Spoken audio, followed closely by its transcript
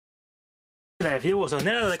Now viewers, now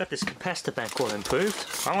that I got this capacitor bank all improved,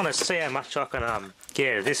 I want to see how much I can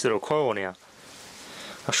get out of this little coil now.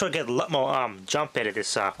 I should get a lot more jump out of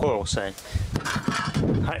this coil, so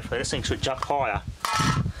hopefully this thing should jump higher.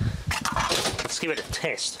 Let's give it a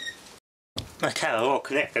test. Okay, we're all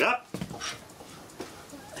connected up.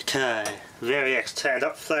 Okay, Variax turned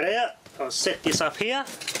up, flat out. I'll set this up here.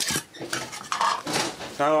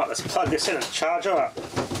 Alright, let's plug this in and charge her up.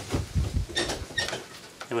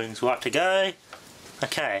 Everything's right to go.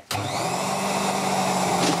 Okay.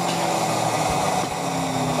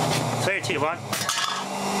 3, 2, 1.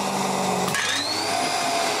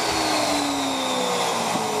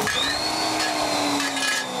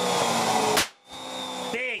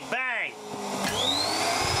 Big bang!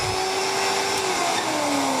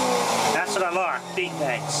 That's what I like, big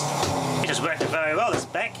bangs. It just worked very well, this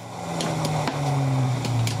bank.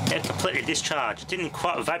 It completely discharged. It didn't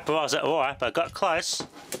quite vaporise that right, but I got close.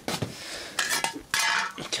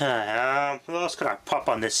 Okay, what else can I pop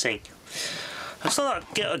on this thing? It's not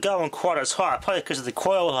going quite as high, probably because of the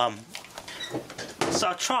coil. So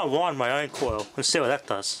I'll try and wind my own coil and see what that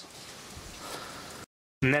does.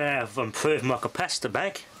 And now I've improved my capacitor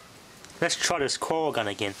bank. Let's try this coil gun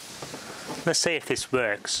again. Let's see if this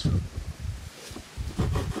works.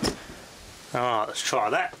 Alright, let's try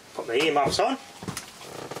that. Put my earmuffs on.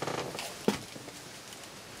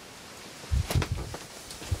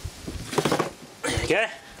 There we go.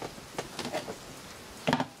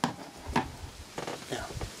 Now,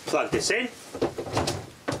 plug this in.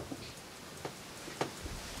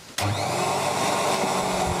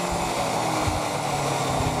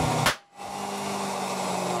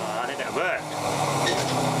 I think that worked.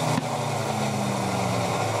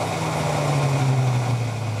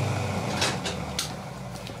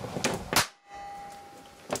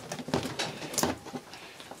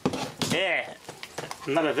 Yeah,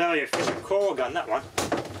 another very efficient coil gun, that one.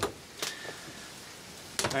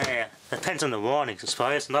 Yeah, depends on the windings, I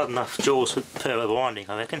suppose. Not enough joules per winding,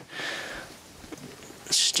 I reckon.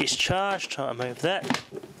 Let's discharge, try to move that.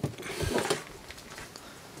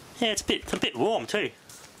 Yeah, it's a bit warm too.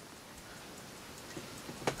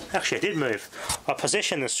 Actually, it did move. I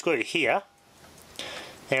positioned the screw here,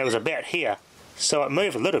 and it was about here, so it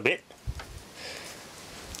moved a little bit.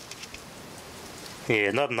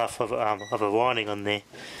 Yeah, not enough of a winding on there,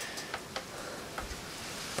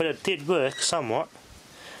 but it did work somewhat.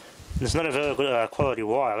 It's not a very good quality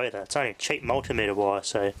wire either. It's only a cheap multimeter wire,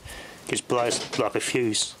 so it just blows like a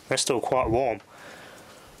fuse. That's still quite warm.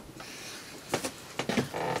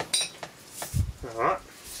 Alright,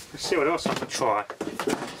 let's see what else I can try.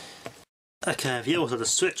 Okay, viewers, the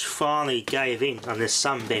switch finally gave in on this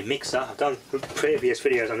Sunbeam mixer. I've done previous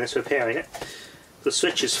videos on this, repairing it. The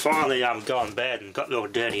switch has finally gone bad and got a little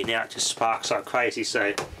dirty. Now it just sparks like crazy,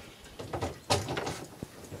 so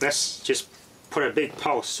let's just put a big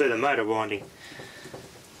pulse through the motor winding.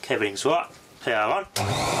 Okay, everything's right. Power on.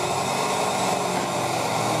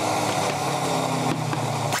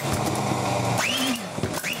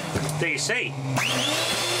 DC.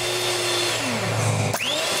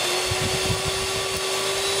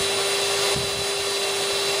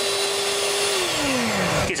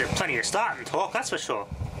 Gives it plenty of starting torque, that's for sure.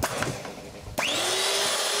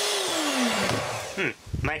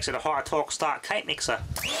 Makes it a high torque start cake mixer.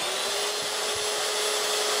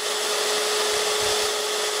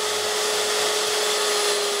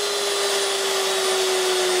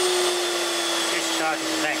 Discharging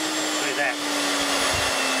the bank through that.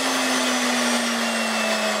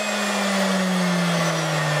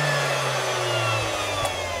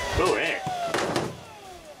 Oh yeah.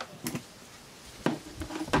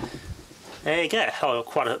 There you go. Oh,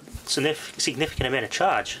 quite a significant amount of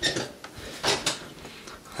charge.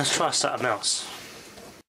 Let's try something else.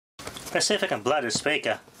 Let's see if I can blow the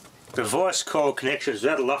speaker. The voice coil connections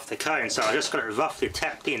rattle off the cone, so I just got it roughly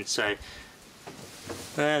tapped in, so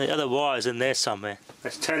the other wire's in there somewhere.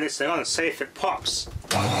 Let's turn this thing on and see if it pops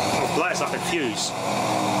or blows like a fuse.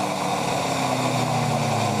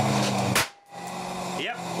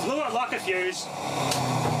 Yep, blew it like a fuse.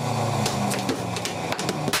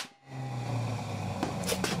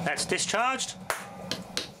 That's discharged.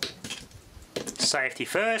 Safety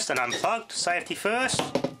first and unplugged. Safety first.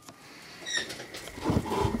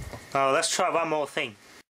 Oh, let's try one more thing.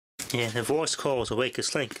 Yeah, the voice coil was the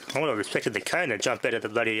weakest link. I would have expected the cone to jump out of the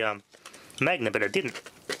bloody magnet, but it didn't.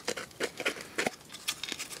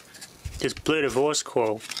 Just blew the voice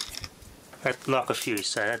coil like a fuse,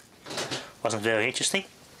 so that wasn't very interesting.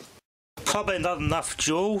 Probably not enough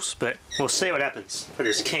joules, but we'll see what happens for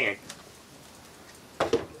this can.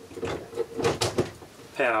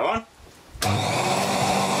 Power on.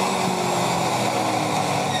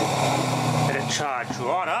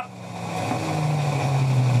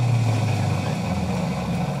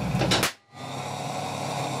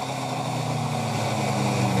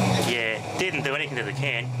 the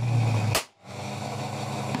can.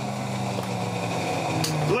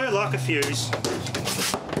 Blew like a fuse.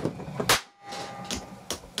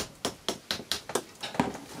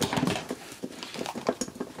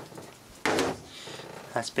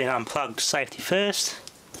 That's been unplugged, safety first.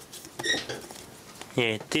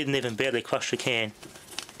 Yeah, it didn't even barely crush the can.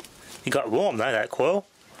 It got warm though, that coil.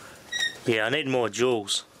 Yeah, I need more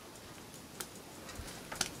joules.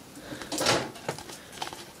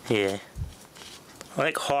 Yeah. I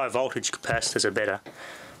think high voltage capacitors are better.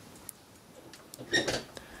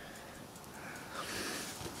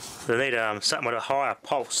 They need something with a higher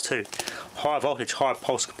pulse too. High voltage, high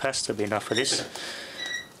pulse capacitor would be enough for this.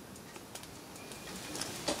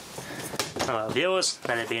 Alright viewers,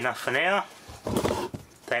 that'll be enough for now.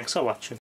 Thanks for watching.